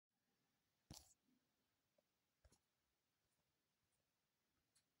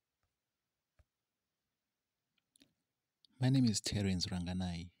My name is Terence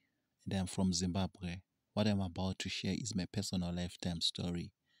Ranganai, and I'm from Zimbabwe. What I'm about to share is my personal lifetime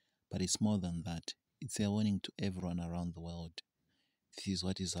story, but it's more than that. It's a warning to everyone around the world. This is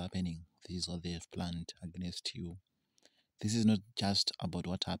what is happening. This is what they have planned against you. This is not just about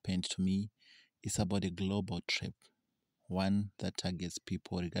what happened to me, it's about a global trap, one that targets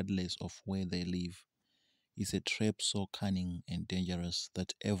people regardless of where they live. It's a trap so cunning and dangerous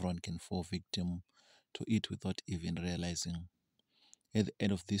that everyone can fall victim to it without even realizing. At the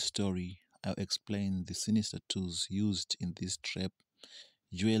end of this story, I'll explain the sinister tools used in this trap,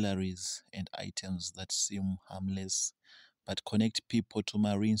 jewelleries, and items that seem harmless but connect people to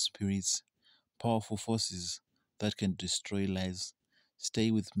marine spirits, powerful forces that can destroy lives.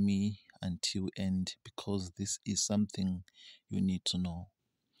 Stay with me until end because this is something you need to know.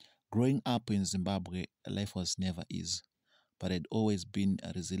 Growing up in Zimbabwe, life was never easy, but I'd always been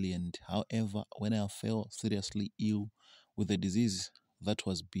resilient. However, when I fell seriously ill with a disease that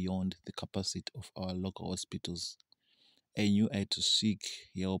was beyond the capacity of our local hospitals, I knew I had to seek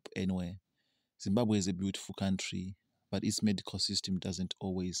help anywhere. Zimbabwe is a beautiful country, but its medical system doesn't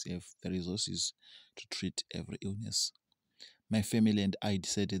always have the resources to treat every illness. My family and I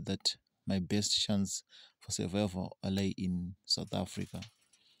decided that my best chance for survival lay in South Africa,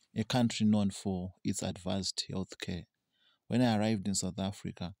 a country known for its advanced healthcare. When I arrived in South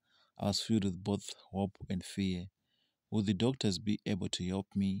Africa, I was filled with both hope and fear. Would the doctors be able to help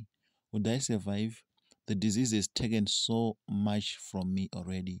me? Would I survive? The disease has taken so much from me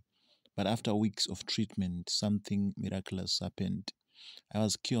already. But after weeks of treatment, something miraculous happened. I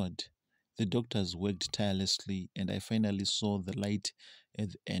was cured. The doctors worked tirelessly, and I finally saw the light at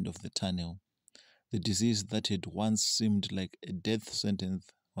the end of the tunnel. The disease that had once seemed like a death sentence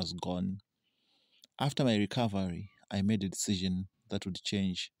was gone. After my recovery, I made a decision that would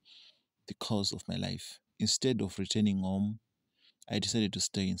change the course of my life. Instead of returning home, I decided to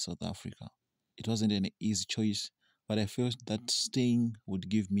stay in South Africa. It wasn't an easy choice, but I felt that staying would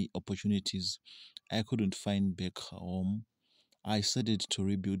give me opportunities I couldn't find back home. I started to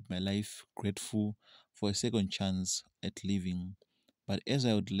rebuild my life, grateful for a second chance at living. But as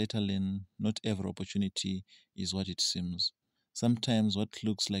I would later learn, not every opportunity is what it seems. Sometimes what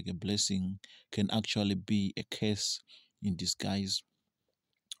looks like a blessing can actually be a curse in disguise.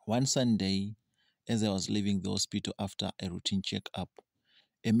 One Sunday, as I was leaving the hospital after a routine checkup,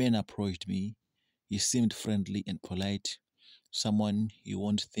 a man approached me. He seemed friendly and polite, someone you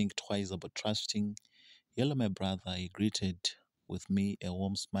won't think twice about trusting. Hello, my brother, he greeted with me a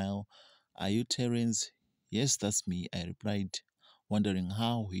warm smile. Are you Terence? Yes, that's me, I replied, wondering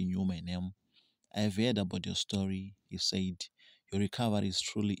how he knew my name. I've heard about your story, he said. Your recovery is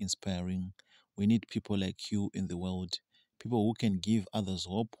truly inspiring. We need people like you in the world, people who can give others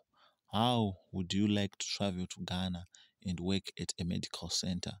hope. How would you like to travel to Ghana and work at a medical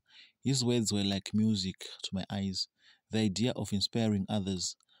center? His words were like music to my eyes. The idea of inspiring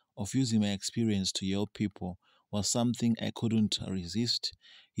others, of using my experience to help people, was something I couldn't resist.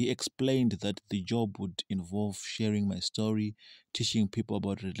 He explained that the job would involve sharing my story, teaching people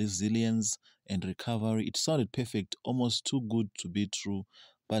about resilience and recovery. It sounded perfect, almost too good to be true,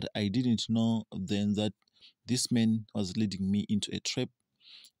 but I didn't know then that this man was leading me into a trap.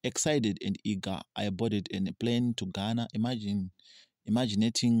 Excited and eager, I boarded in a plane to Ghana, imagining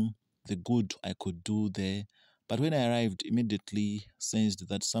the good I could do there. But when I arrived, immediately sensed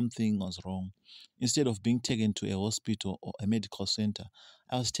that something was wrong. Instead of being taken to a hospital or a medical center,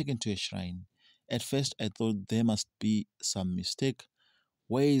 I was taken to a shrine. At first, I thought there must be some mistake.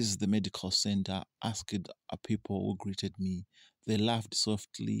 Where is the medical center? Asked a people who greeted me. They laughed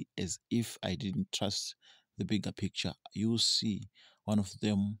softly as if I didn't trust the bigger picture. You see, one of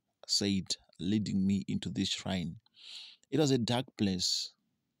them said, leading me into this shrine. It was a dark place.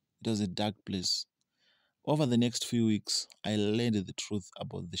 It was a dark place. Over the next few weeks, I learned the truth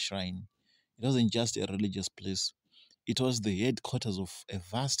about the shrine. It wasn't just a religious place. It was the headquarters of a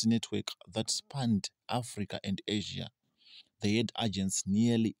vast network that spanned Africa and Asia. They had agents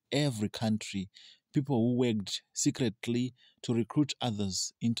nearly every country, people who worked secretly to recruit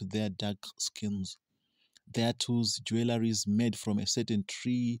others into their dark schemes. Their tools, jewelleries made from a certain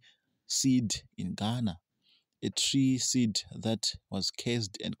tree seed in Ghana, a tree seed that was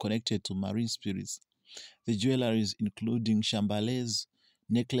cursed and connected to marine spirits. The jewelleries, including chandeliers,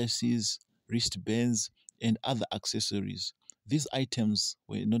 necklaces, wristbands, and other accessories. These items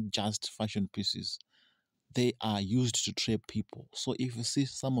were not just fashion pieces, they are used to trap people. So if you see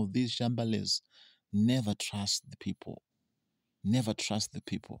some of these chandeliers, never trust the people. Never trust the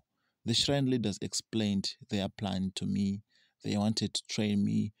people. The shrine leaders explained their plan to me. They wanted to train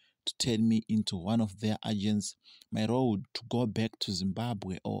me to turn me into one of their agents. My road to go back to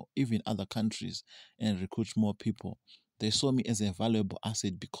Zimbabwe or even other countries and recruit more people. They saw me as a valuable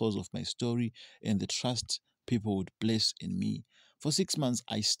asset because of my story and the trust people would place in me. For 6 months,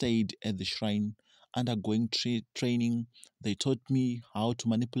 I stayed at the shrine undergoing training. They taught me how to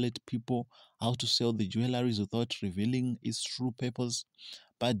manipulate people, how to sell the jewelries without revealing its true purpose.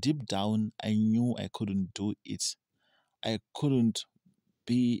 But deep down, I knew I couldn't do it. I couldn't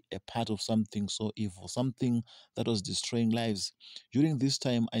be a part of something so evil, something that was destroying lives. During this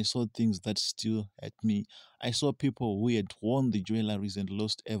time, I saw things that still hurt me. I saw people who had won the jewelries and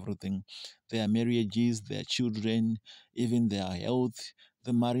lost everything, their marriages, their children, even their health.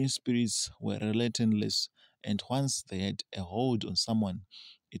 The marine spirits were relentless, and once they had a hold on someone,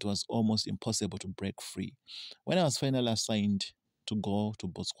 it was almost impossible to break free. When I was finally assigned to go to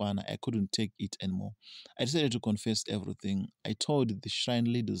Botswana, I couldn't take it anymore. I decided to confess everything. I told the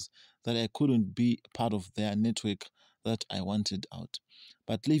shrine leaders that I couldn't be part of their network, that I wanted out.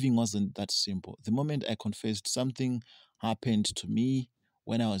 But living wasn't that simple. The moment I confessed, something happened to me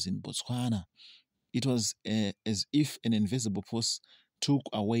when I was in Botswana. It was as if an invisible force took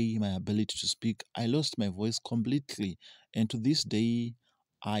away my ability to speak. I lost my voice completely, and to this day,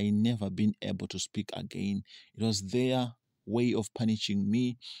 I never been able to speak again. It was their way of punishing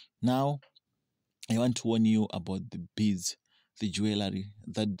me. Now, I want to warn you about the beads, the jewelry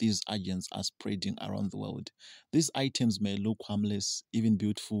that these agents are spreading around the world. These items may look harmless, even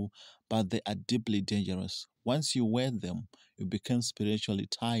beautiful, but they are deeply dangerous. Once you wear them, you become spiritually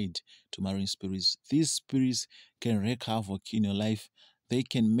tied to marine spirits. These spirits can wreak havoc in your life. They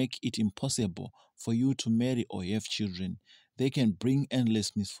can make it impossible for you to marry or have children. They can bring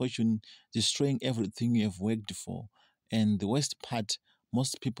endless misfortune, destroying everything you have worked for. And the worst part,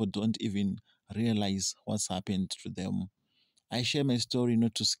 most people don't even realize what's happened to them. I share my story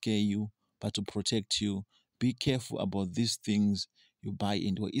not to scare you, but to protect you. Be careful about these things you buy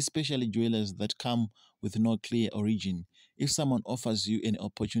into, especially jewelers that come with no clear origin. If someone offers you an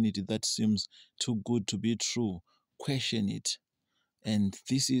opportunity that seems too good to be true, question it. And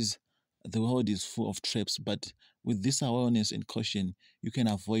the world is full of traps, but with this awareness and caution, you can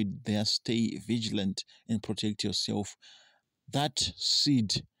avoid their. Stay vigilant and protect yourself. That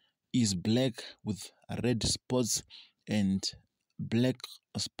seed is black with red spots and black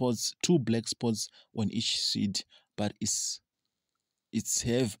spots, two black spots on each seed, but it's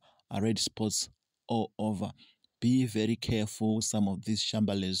have a red spots all over. Be very careful some of these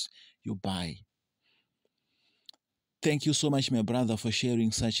shambles you buy. Thank you so much, my brother, for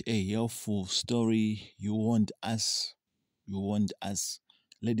sharing such a helpful story. You warned us. You warned us.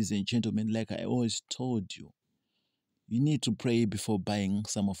 Ladies and gentlemen, like I always told you, you need to pray before buying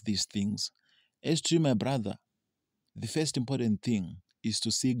some of these things. As to you, my brother, the first important thing is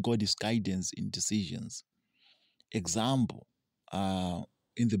to seek God's guidance in decisions. Example,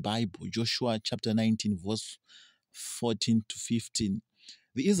 in the Bible, Joshua chapter 19, verse 14 to 15.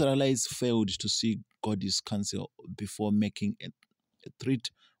 The Israelites failed to seek God's counsel before making a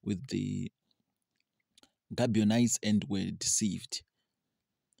treaty with the Gibeonites and were deceived.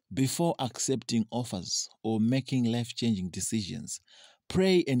 Before accepting offers or making life-changing decisions,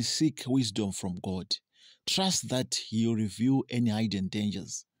 pray and seek wisdom from God. Trust that He will reveal any hidden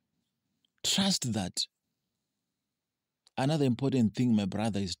dangers. Trust that. Another important thing, my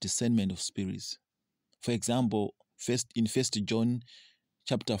brother, is discernment of spirits. For example, First John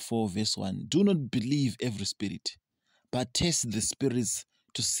chapter 4, verse 1, do not believe every spirit, but test the spirits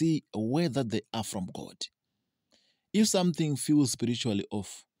to see whether they are from God. If something feels spiritually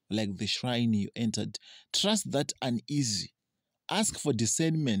off, like the shrine you entered, trust that uneasy. Ask for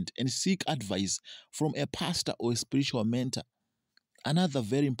discernment and seek advice from a pastor or a spiritual mentor. Another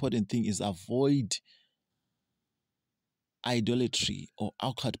very important thing is avoid idolatry or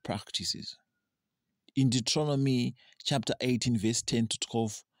occult practices. In Deuteronomy chapter 18, verse 10 to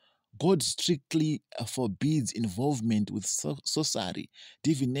 12, God strictly forbids involvement with sorcery,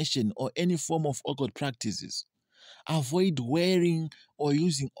 divination, or any form of occult practices. Avoid wearing or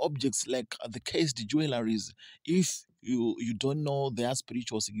using objects like the cased jewelries if you don't know their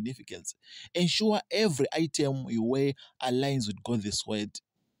spiritual significance. Ensure every item you wear aligns with God's word.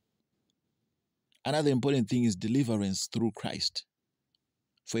 Another important thing is deliverance through Christ.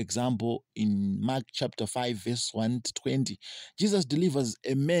 For example, in Mark chapter 5, verse 1 to 20, Jesus delivers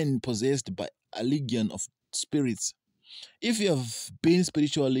a man possessed by a legion of spirits. If you have been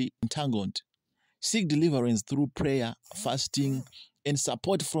spiritually entangled, seek deliverance through prayer, fasting, and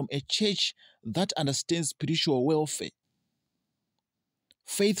support from a church that understands spiritual welfare.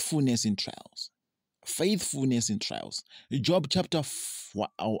 Faithfulness in trials. Faithfulness in trials. Job chapter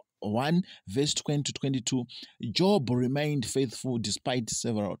 1, verse 20 to 22. Job remained faithful despite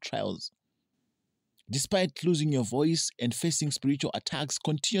several trials. Despite losing your voice and facing spiritual attacks,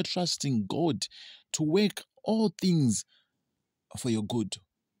 continue trusting God to work all things for your good.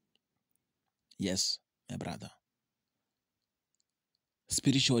 Yes, my brother.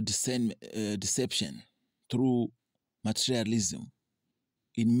 Spiritual deception through materialism.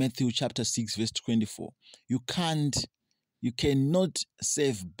 In Matthew chapter 6, verse 24, you cannot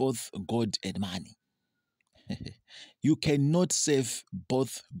serve both God and money. You cannot serve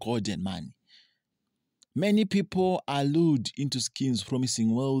both God and money. Many people are lured into schemes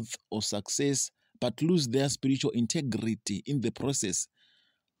promising wealth or success, but lose their spiritual integrity in the process,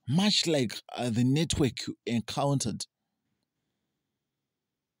 much like the network encountered.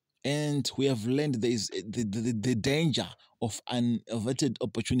 And we have learned there is the danger of unaverted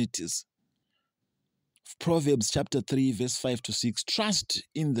opportunities. Proverbs chapter 3, verse 5 to 6. Trust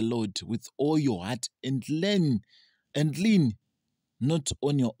in the Lord with all your heart and lean not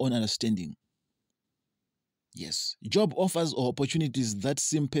on your own understanding. Yes. Job offers opportunities that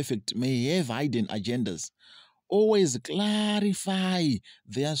seem perfect may have hidden agendas. Always clarify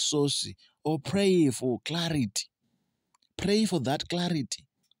their source or pray for clarity. Pray for that clarity.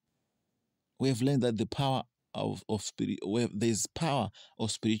 We have learned that the power of spirit, there's power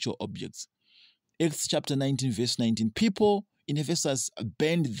of spiritual objects. Acts chapter 19, verse 19. People in Ephesus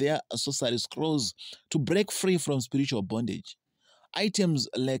bend their sorcery scrolls to break free from spiritual bondage. Items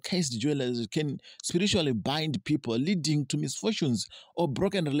like cursed jewelleries can spiritually bind people, leading to misfortunes or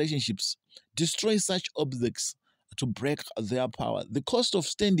broken relationships. Destroy such objects to break their power. The cost of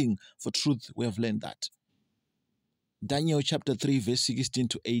standing for truth, we have learned that. Daniel chapter 3, verse 16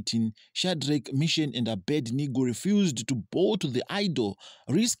 to 18. Shadrach, Meshach, and Abednego refused to bow to the idol,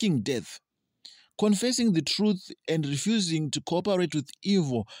 risking death. Confessing the truth and refusing to cooperate with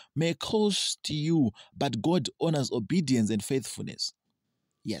evil may cost you, but God honors obedience and faithfulness.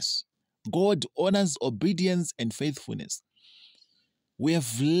 Yes, God honors obedience and faithfulness. We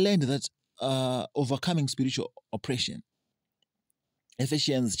have learned that overcoming spiritual oppression.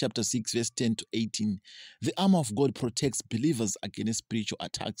 Ephesians chapter 6, verse 10 to 18. The armor of God protects believers against spiritual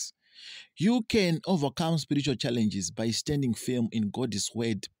attacks. You can overcome spiritual challenges by standing firm in God's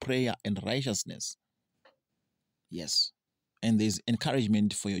word, prayer, and righteousness. Yes. And there's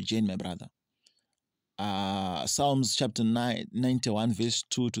encouragement for your journey, my brother. Psalms chapter 91, verse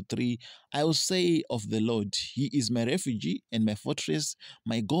 2 to 3. I will say of the Lord, He is my refuge and my fortress,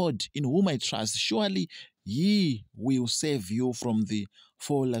 my God, in whom I trust. Surely He will save you from the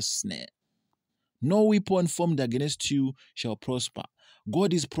fowler's snare. No weapon formed against you shall prosper.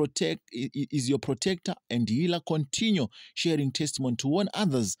 God is your protector and healer. Continue sharing testimony to warn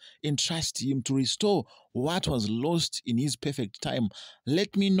others and trust Him to restore what was lost in His perfect time.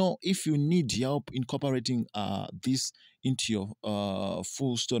 Let me know if you need help incorporating this into your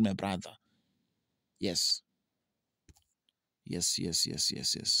full story, my brother. Yes. Yes.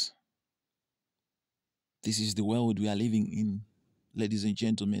 This is the world we are living in, ladies and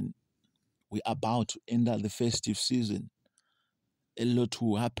gentlemen. We are about to enter the festive season. A lot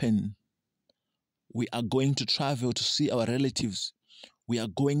will happen. We are going to travel to see our relatives. We are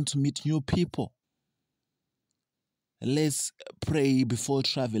going to meet new people. Let's pray before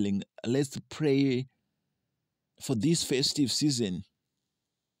traveling. Let's pray for this festive season.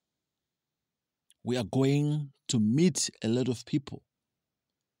 We are going to meet a lot of people.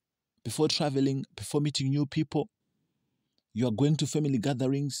 Before traveling, before meeting new people, you are going to family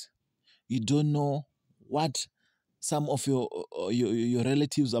gatherings. You don't know what some of your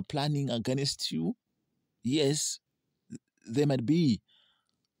relatives are planning against you. Yes, there might be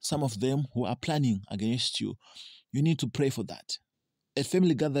some of them who are planning against you. You need to pray for that. At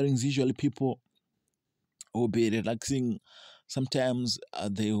family gatherings, usually people will be relaxing. Sometimes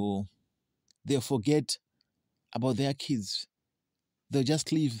they'll forget about their kids. They'll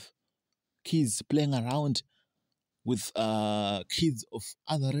just leave kids playing around with kids of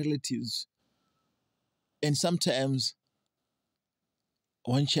other relatives. And sometimes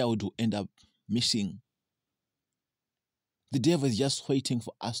one child will end up missing. The devil is just waiting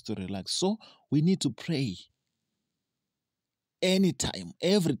for us to relax. So we need to pray anytime,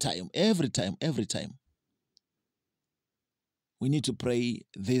 every time. We need to pray.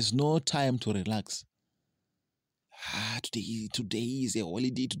 There's no time to relax. Today is a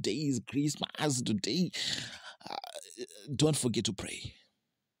holiday. Today is Christmas. Today, don't forget to pray.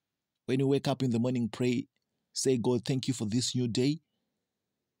 When you wake up in the morning, pray. Say, God, thank you for this new day.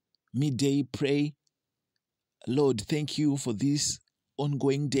 Midday, pray. Lord, thank you for this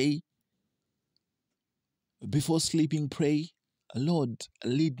ongoing day. Before sleeping, pray, Lord,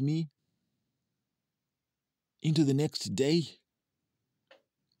 lead me into the next day.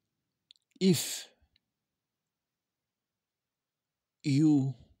 If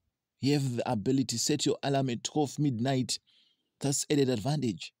you have the ability, set your alarm at 12 midnight. That's added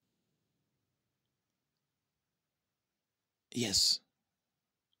advantage. Yes.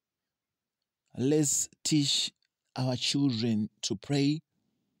 Let's teach our children to pray.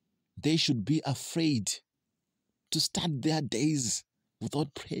 They should be afraid to start their days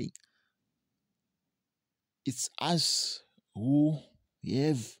without praying. It's us who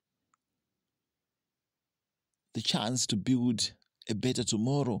have the chance to build a better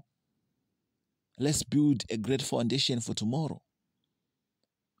tomorrow. Let's build a great foundation for tomorrow.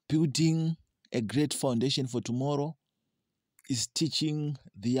 Building a great foundation for tomorrow is teaching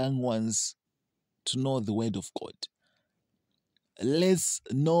the young ones to know the Word of God. Let's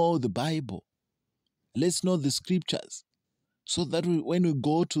know the Bible. Let's know the scriptures so that when we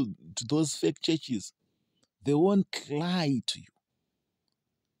go to those fake churches, they won't lie to you.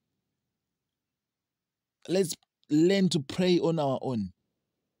 Let's learn to pray on our own,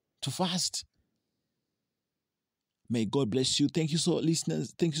 to fast. May God bless you. Thank you so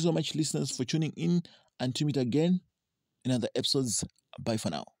listeners. Thank you so much, listeners, for tuning in. Until we meet again in other episodes. Bye for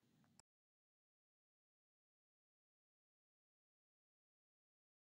now.